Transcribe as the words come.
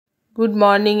Good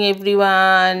morning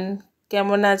everyone,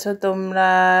 কেমন আছো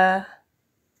তোমরা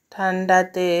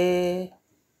ঠান্ডাতে?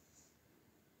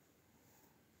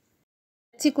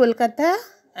 আছি কলকাতা,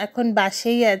 এখন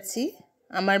বাসেই আছি।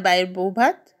 আমার বাইরের বউ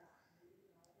ভাত,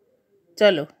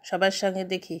 চলো সবার সঙ্গে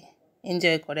দেখি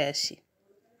এনজয় করে আসি।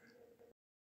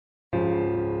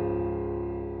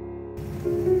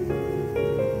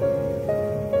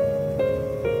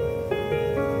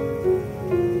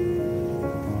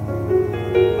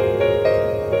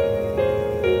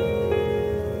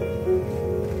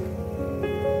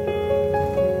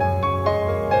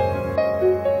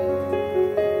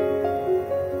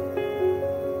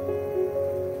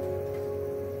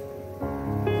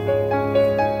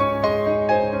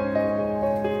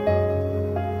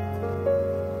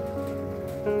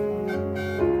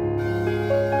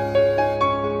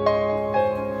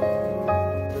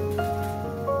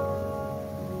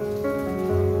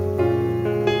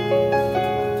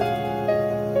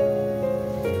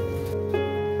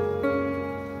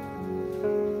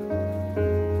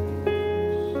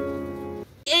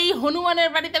 এই হনুমানের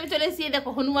বাড়িতে আমি চলে এসেছি। দেখো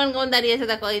হনুমান কেমন দাঁড়িয়ে আছে,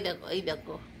 দেখো এই দেখো এই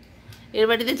দেখো, এর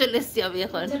বাড়িতে চলে এসেছি আমি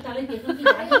এখন।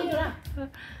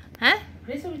 হ্যাঁ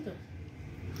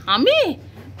আমি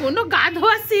কোনো গা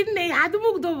ধোয়ার সিন নেই, হাত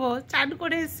মুখ ধোবো, চান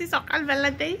করে এসেছি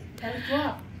সকালবেলাতেই।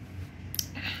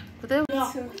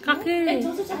 কাকে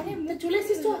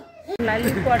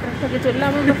লালির কোয়ার্টার থেকে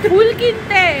চললাম আমরা ফুল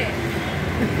কিনতে।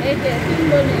 এই যে তিন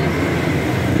বোনে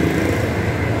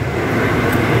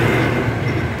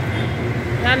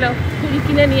চলো ফুল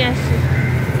কিনে নিয়ে আসি।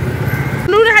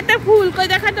 তনুর হাতে ফুল কই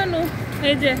দেখা তনু,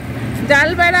 এই যে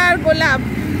জালবেড়া আর গোলাপ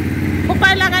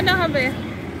খোপায় লাগানো হবে।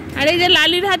 আর এই যে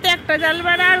লালির হাতে একটা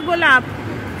জালবেড়া আর গোলাপ,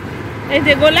 এই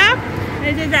যে গোলাপ,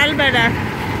 এই যে জালবেড়া,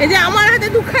 এই যে আমার হাতে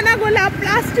দুখানা গোলাপ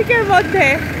প্লাস্টিকের মধ্যে।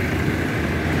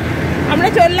 আমরা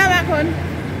চললাম এখন,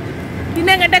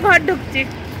 কিনে কেটে ঘর ঢুকছি।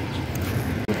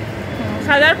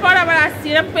 সাজার পর আবার আসছি।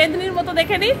 এরকম পেদনির মতো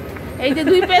দেখে নি, এই যে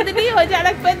দুই পেদনি, ওই যে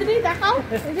আরেক পেদনি দেখাও,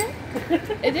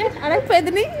 এই যে আরেক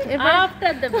পেদনি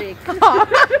আফটার দ্য ব্রেক।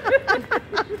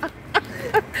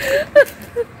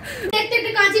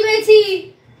 একটা কাঁচি পেয়েছি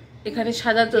এখানে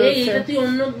সাজা চলছে। এটা তুই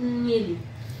অন্য নিয়ে দি,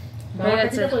 হয়ে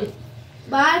গেছে।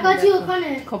 বার কাঁচি ওখানে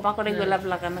খোপা করে গোলাপ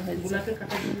লাগানো হয়েছে,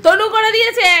 তনু করে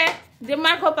দিয়েছে যে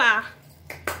মার খোপা।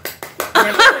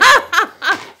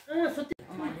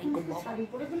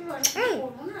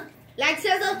 Like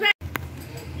share subscribe.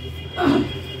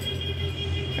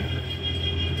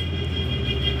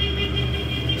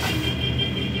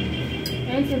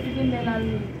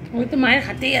 ওই তো মায়ের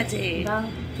হাতেই আছে,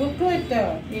 ছোট একটা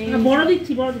বড়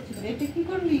দিচ্ছি, বড় দিচ্ছি। এটা কি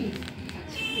করবি?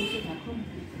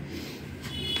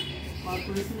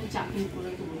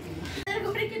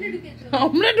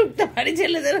 আমরা ঢুকতে পারি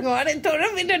ছেলেদের ঘরে, তোরা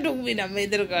মেয়েটা ঢুকবি না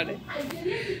মেয়েদের ঘরে।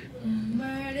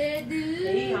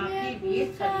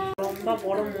 লম্বা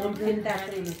বড় মনটা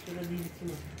আছে,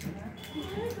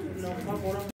 লম্বা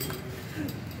বড়।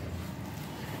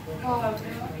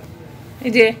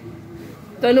 এই যে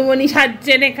তনুমণি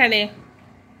সাজছেন এখানে,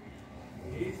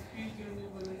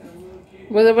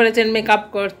 বসে পড়েছেন মেকআপ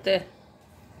করতে।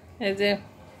 এই যে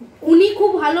উনি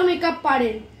খুব ভালো মেকআপ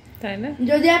পারেন, তাই না?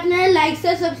 যদি আপনারা লাইক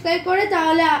শেয়ার সাবস্ক্রাইব করে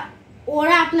তাহলে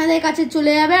ওরা আপনাদের কাছে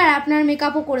চলে যাবে আর আপনার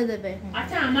মেকআপও করে দেবে।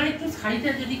 আচ্ছা আমার একটু শাড়িটা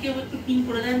যদি কেউ একটু পিন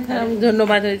করে দেন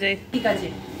ধন্যবাদ হয়ে যায়। ঠিক আছে,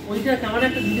 ওইটা কেমন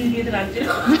একটা দুদিন বিয়েতে লাগছে,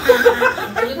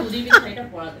 দুদিন শাড়িটা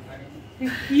পরাতে পারে।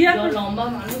 কি আর লম্বা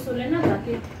মানুষ হলে না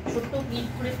তাকে ছোট্ট ক্লিপ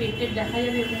করে পেটের দেখা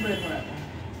যাবে, এরকম করে পরাতে।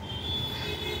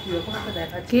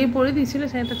 কে পরে দিয়েছিল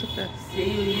শাড়িটা? তোকে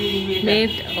সেই ওই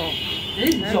নেট ও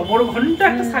এই জবর ঘন্টা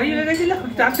একটা শাড়ি লেগেছিল,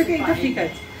 তার থেকে এটা ঠিক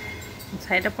আছে।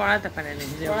 শাড়িটা পরাতে পারেনি,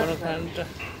 যে বড় ঘন্টা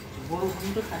বড়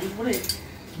ঘন্টা শাড়ি পরে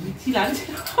মিছি লাগছে,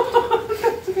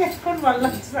 এখন ভালো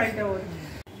লাগছে শাড়িটা পরে।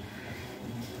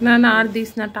 না না আর দিস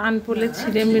না, টান পড়লে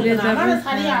ছিঁড়ে মিলে যাবে।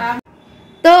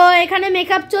 তো এখানে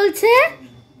মেকআপ চলছে।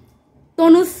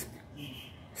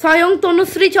 স্বয়ং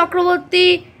তনুশ্রী চক্রবর্তী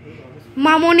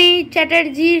মামনি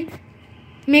চ্যাটার্জি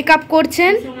মেকআপ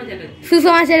করছেন,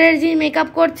 সুষমা চ্যাটার্জি মেকআপ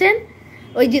করছেন।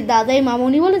 ওই যে দাদাই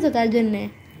মামনি বলেছে তার জন্যে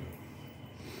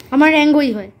আমার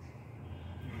র্যাঙ্গই হয়।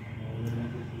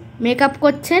 মেকআপ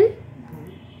করছেন।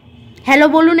 হ্যালো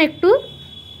বলুন একটু।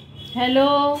 Hello,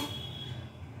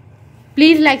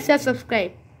 please like share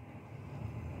subscribe.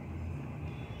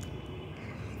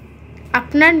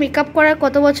 আপনার মেকআপ করার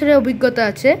কত বছরের অভিজ্ঞতা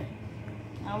আছে?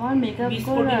 আমার মেকআপ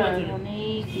করার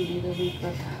অনেক দিনের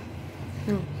অভিজ্ঞতা।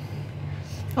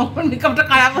 আমার মেকআপটা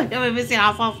খারাপ হয়ে যাবে, বেশি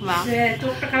হাসাস না,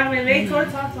 চোখটা খারাপ হয়ে যাবে।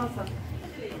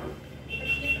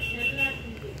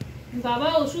 বাবা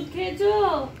ওষুধ খেয়েছো?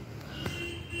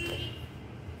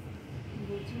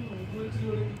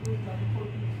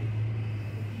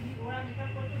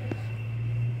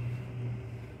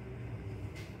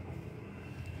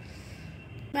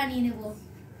 বানিয়ে নেবো।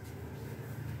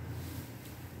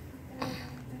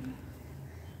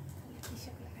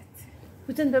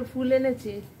 বুঝছেন তোর ফুল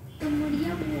এনেছি।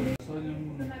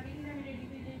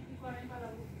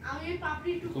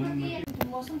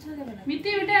 মিটি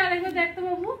ওটা আরেকবার দেখতে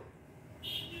বাবু।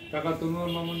 টাকা তুমি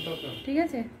ওর মামুন টাকা। ঠিক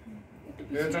আছে।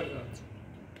 এ টাকা।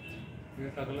 এ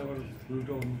টাকা লাগবে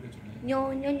ফুলটা অন্য কিছু না।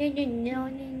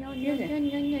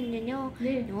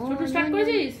 ছোট স্টার্ট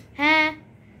করেছিস? হ্যাঁ,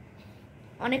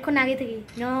 অনেকক্ষণ আগে থেকে।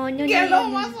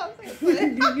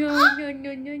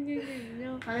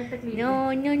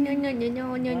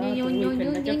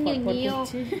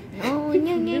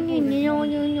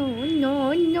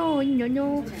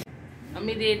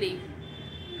 আমি রেডি।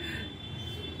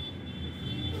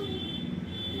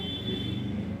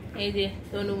 এই যে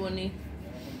তনুমণি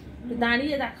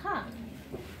দাঁড়িয়ে দেখা।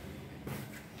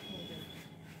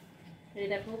 এই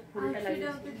দেখো ফুলটা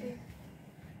লাগিয়েছি।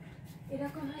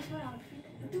 এরকম হয় সবার আউটফিট।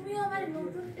 তুমিও আমার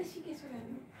নতুনটা শিখেছো কেন?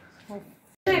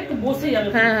 একটু বসে যাবে।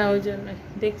 হ্যাঁ হ্যাঁ ওই জন্য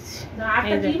দেখছি।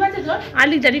 আটটা ক্লিপ আছে তোর?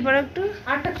 আলি দাঁড়ি পড়া একটু।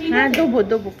 আটটা ক্লিপ হ্যাঁ আছে?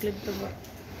 দেবো ক্লিপ দেবো।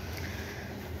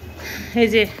 এই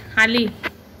যে আলি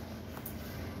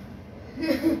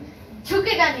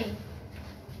ঝুঁকে গানে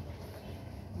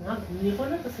না ঘুমিয়ে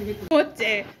পড়লে তো সেজে হচ্ছে।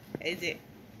 এই যে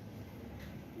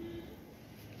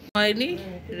হয়নি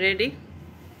রেডি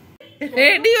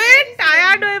রেডি হয়ে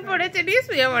টায়ার্ড হয়ে পড়েছে নিয়ে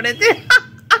শুয়ে পড়েছে।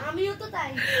 আমিও তো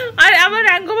তাই। আর আমার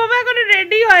রাঙ্গো বাবা এখনো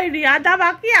রেডি হয়নি, আধা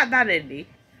বাকি আধা রেডি,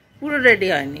 পুরো রেডি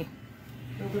হয়নি।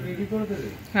 তো রেডি করে দেবে।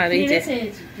 আর এই যে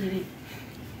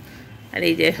আর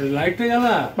এই যে লাইটটা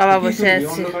জ্বালা। বাবা বসে আছে।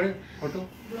 অন্ধকারে ফটো।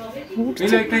 এই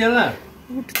লাইটটা জ্বালা।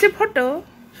 উঠছে ফটো,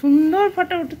 সুন্দর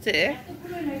ফটো উঠছে।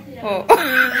 ও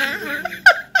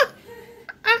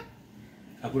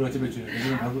ঠাকুর আছে পেছনে,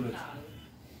 ঠাকুর আছে।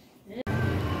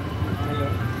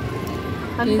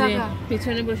 এই যে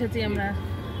পেছনে বসেছি আমরা,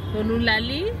 তনু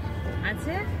লালি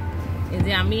আছে, এই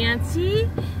যে আমি আছি,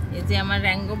 এই যে আমার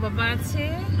র্যাঙ্গো বাবা আছে,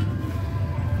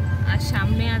 আর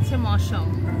সামনে আছে মশম।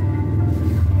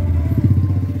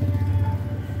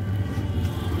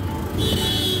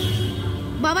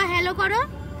 বাবা হ্যালো করো।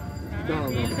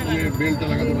 বেলটা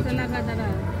লাগাতে পারছি। লাগা দাঁড়া,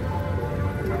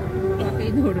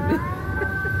 তাকেই ধরবে।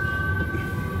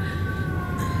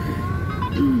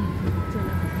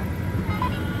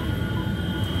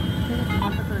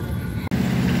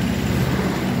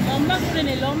 লম্বা করে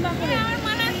নে, লম্বা করে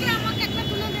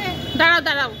দাঁড়াও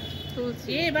দাঁড়াও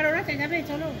তুলছি। এবার ওরা যাবে,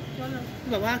 চলো চলো।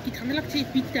 বাবা কি ঠান্ডা লাগছে এই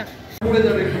পিঠটা। পড়ে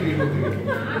যাবে একটু নিয়ে।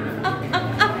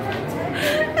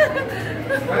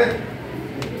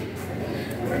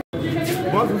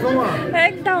 বস সুষমা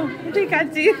একদম ঠিক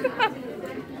আছে।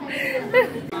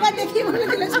 দেখি মনে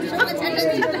হলো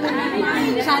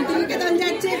শান্তিনিকেতন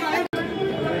যাচ্ছে।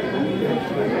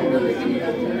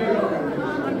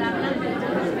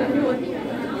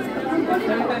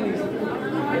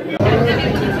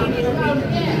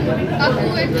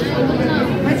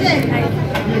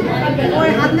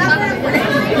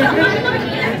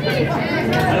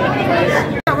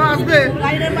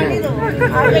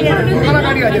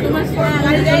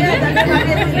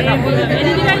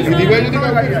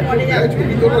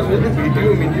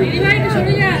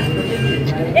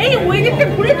 এই ওই দিকটা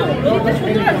ঘুরে তো, ওই দিকটা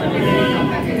সুন্দর আছে।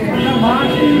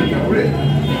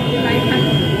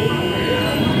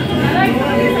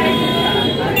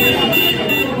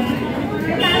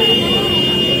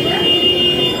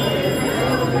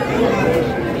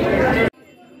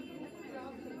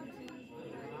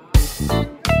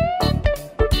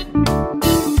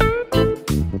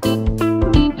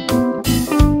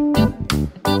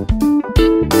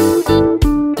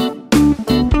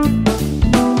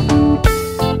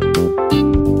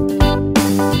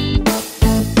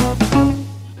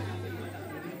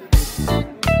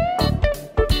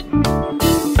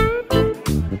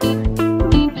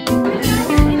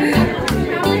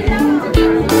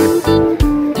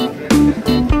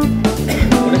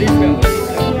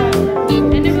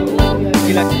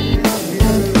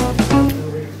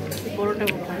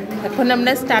 এখন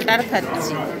আমরা স্টার্টার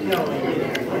খাচ্ছি।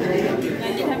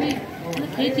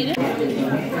 খেয়েছি রে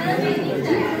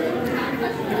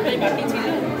বাকি ছিল।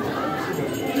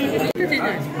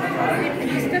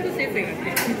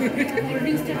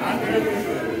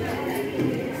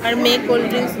 আর মেয়ে কোল্ড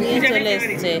ড্রিঙ্কস নিয়ে চলে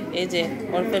এসছে, এই যে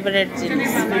ওর ফেভারিট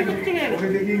জিনিস।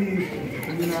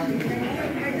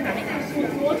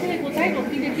 কোথায়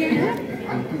কপি দেখি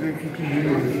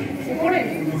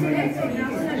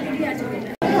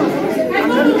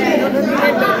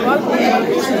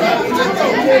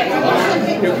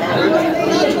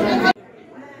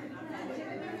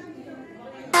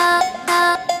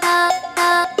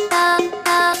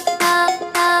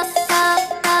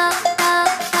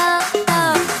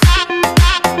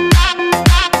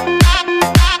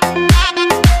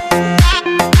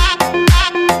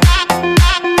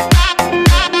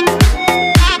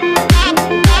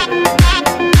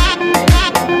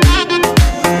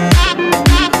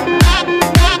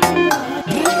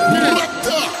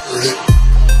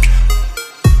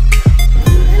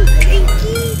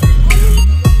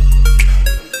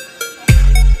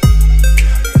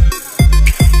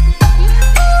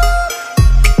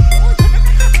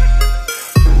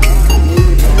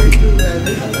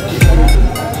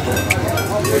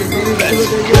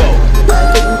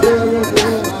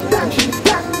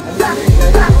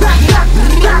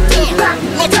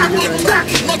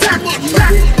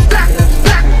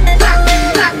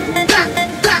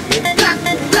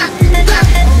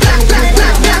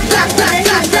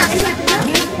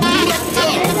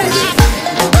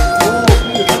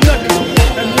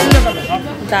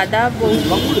দাদা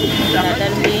বৌদি,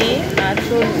 দাদার মেয়ে আর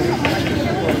তনু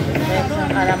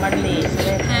আর আমার মেয়ে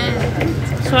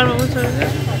সর্বমোট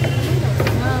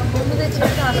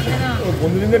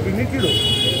বন্ধুদের পিকনিক ছিল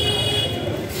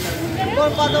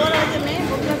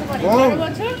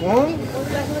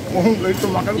এই তো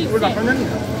মাথার উপরে রাখা জানি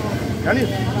জানিস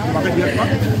মাকে জিজ্ঞেস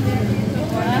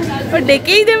কর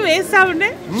ডেকেই দে মেয়ের সামনে,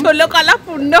 16 কলা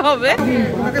পূর্ণ হবে।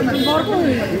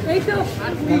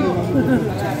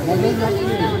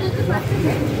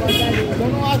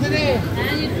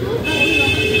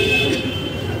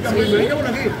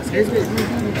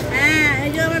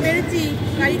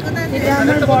 এটা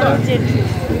আমার বড় জেঠু,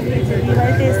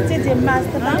 বাড়িতে এসছে, জেম্মা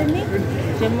আসতে পারেনি,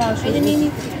 জেম্মা অসুবিধা।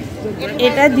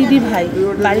 এটা দিদি ভাই,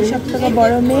 বাড়ির সব থেকে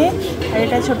বড় মেয়ে, আর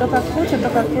এটা ছোট কাকু, ছোট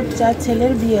কাকুর 4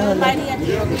 ছেলের বিয়ে হলো।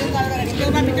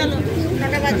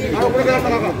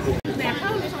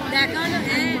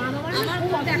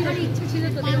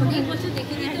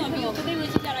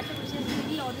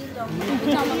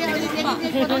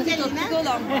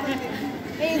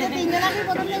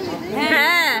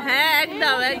 হ্যাঁ হ্যাঁ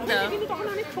একদম একদম।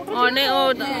 অনেক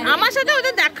আমার সাথে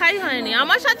ওদের দেখাই হয়নি,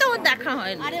 আমার সাথে ওর দেখা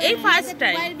হয়নি, এই ফার্স্ট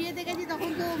টাইম।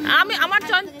 আমি আমার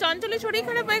চঞ্চলে শরীর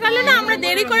খারাপ হয়ে গেল না, আমরা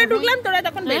দেরি করে ঢুকলাম, তোরা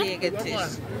তখন বেরিয়ে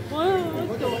গেছিস।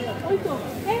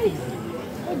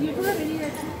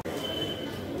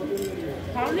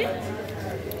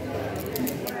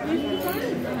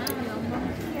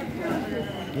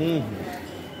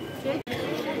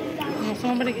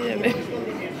 মশলা রেখে যাবে।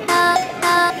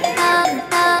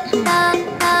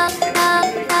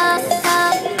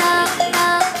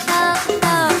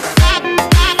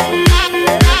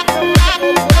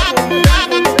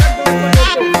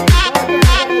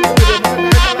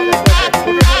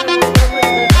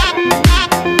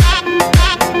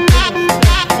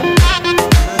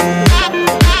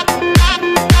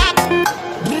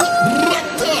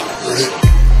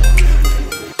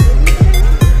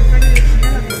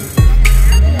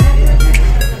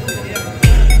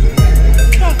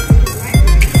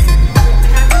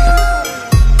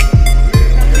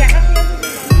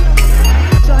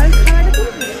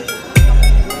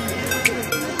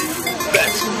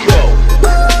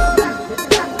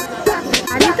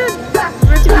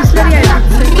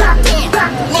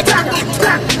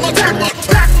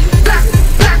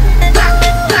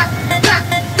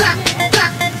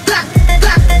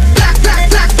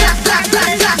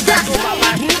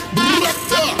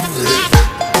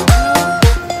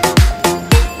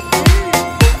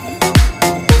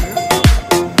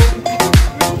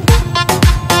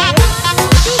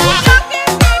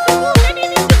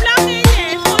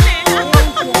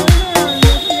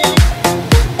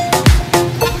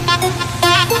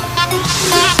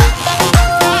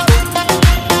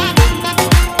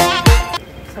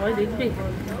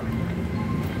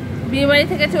 বিয়ে বাড়ি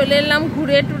থেকে চলে এলাম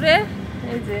ঘুরে টুরে,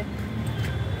 এই যে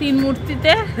 3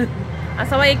 মূর্তিতে, আর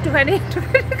সবাই একটুখানি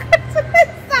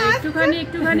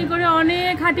একটুখানি করে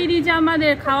অনেক হাঁটিয়ে দিয়েছে,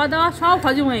 আমাদের খাওয়া দাওয়া সব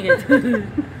হজম হয়ে গেছে,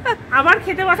 আবার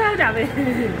খেতে বসাও যাবে।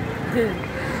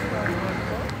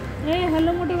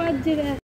 হ্যালো মোটো বাজছে।